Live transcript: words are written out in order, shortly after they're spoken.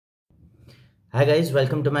Hi guys,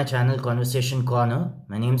 welcome to my channel Conversation Corner.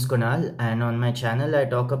 My name is Kunal, and on my channel I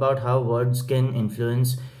talk about how words can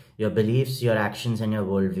influence your beliefs, your actions and your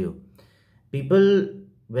worldview. People,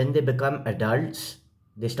 when they become adults,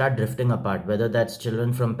 they start drifting apart, whether that's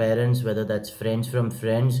children from parents, whether that's friends from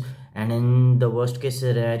friends, and in the worst case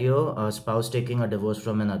scenario, a spouse taking a divorce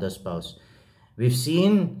from another spouse. We've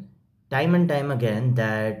seen time and time again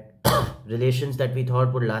that relations that we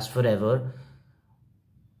thought would last forever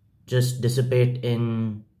just dissipate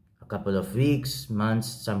in a couple of weeks, months,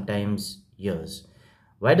 sometimes years.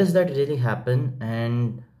 Why does that really happen?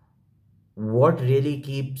 And what really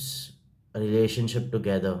keeps a relationship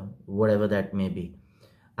together, whatever that may be?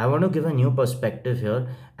 I want to give a new perspective here,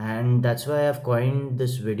 and that's why I've coined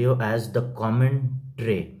this video as the common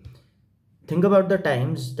trait. Think about the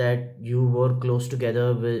times that you were close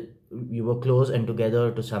and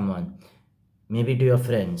together to someone, maybe to your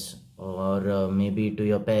friends, or maybe to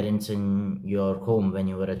your parents in your home when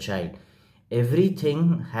you were a child.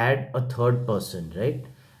 Everything had a third person, right?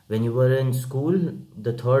 When you were in school,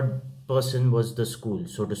 the third person was the school,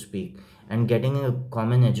 so to speak, and getting a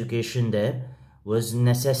common education there was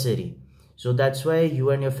necessary. So that's why you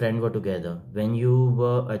and your friend were together. When you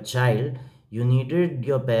were a child, you needed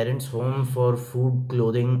your parents' home for food,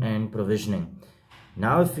 clothing, and provisioning.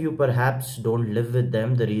 Now, if you perhaps don't live with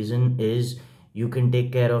them, the reason is you can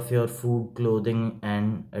take care of your food, clothing,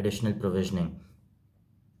 and additional provisioning.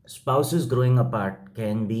 Spouses growing apart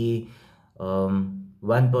can be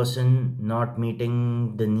one person not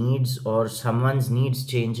meeting the needs or someone's needs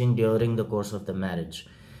changing during the course of the marriage.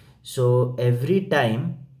 So every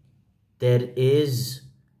time there is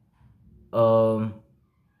a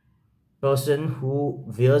person who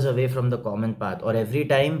veers away from the common path, or every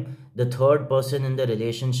time the third person in the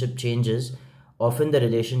relationship changes, often the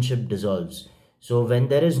relationship dissolves. So when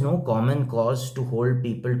there is no common cause to hold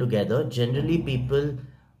people together, generally people,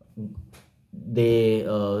 they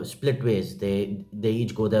split ways. They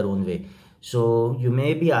each go their own way. So you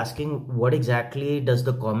may be asking, what exactly does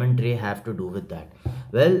the common trait have to do with that?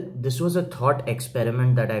 Well, this was a thought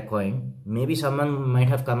experiment that I coined. Maybe someone might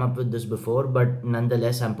have come up with this before, but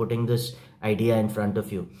nonetheless, I'm putting this idea in front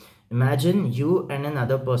of you. Imagine you and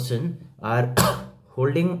another person are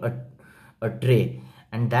holding a tray,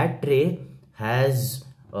 and that tray has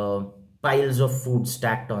piles of food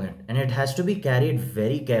stacked on it, and it has to be carried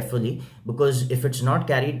very carefully, because if it's not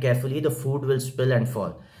carried carefully, the food will spill and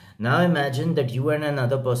fall. Now imagine that you and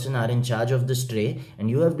another person are in charge of this tray, and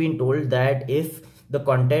you have been told that if the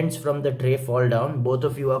contents from the tray fall down, both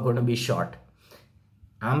of you are going to be shot.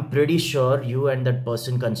 I'm pretty sure you and that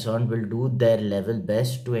person concerned will do their level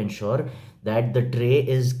best to ensure that the tray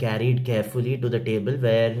is carried carefully to the table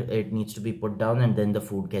where it needs to be put down, and then the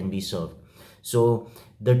food can be served. So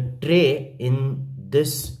the tray in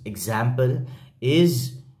this example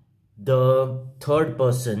is the third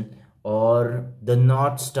person, or the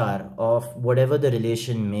North Star of whatever the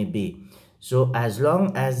relation may be. So as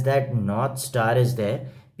long as that North Star is there,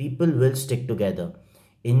 people will stick together.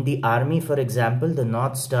 In the army, for example, the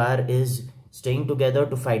North Star is staying together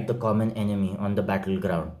to fight the common enemy on the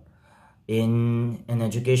battleground. In an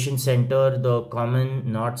education center, the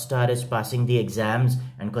common North Star is passing the exams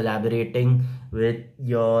and collaborating with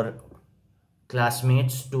your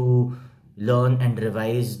classmates to learn and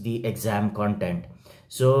revise the exam content.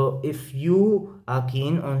 So if you are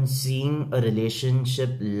keen on seeing a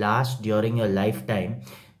relationship last during your lifetime,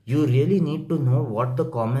 you really need to know what the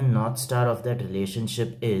common North Star of that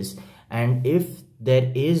relationship is. And if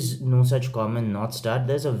there is no such common North Star,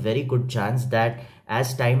 there's a very good chance that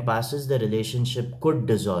as time passes, the relationship could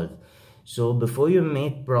dissolve. So before you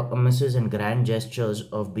make promises and grand gestures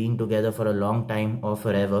of being together for a long time or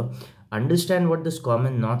forever, understand what this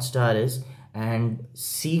common North Star is and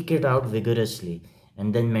seek it out vigorously,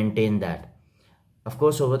 and then maintain that. Of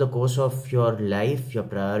course, over the course of your life, your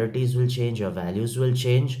priorities will change, your values will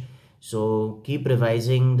change. So keep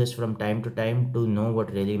revising this from time to time to know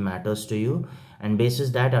what really matters to you, and basis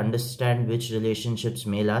that, understand which relationships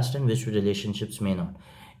may last and which relationships may not.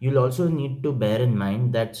 You'll also need to bear in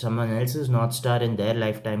mind that someone else's North Star in their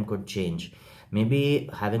lifetime could change. Maybe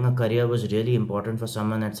having a career was really important for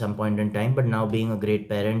someone at some point in time, but now being a great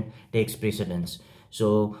parent takes precedence.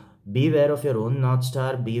 So be aware of your own North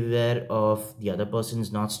Star, be aware of the other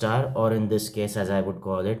person's North Star, or in this case, as I would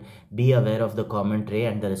call it, be aware of the common trait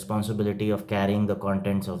and the responsibility of carrying the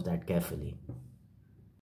contents of that carefully.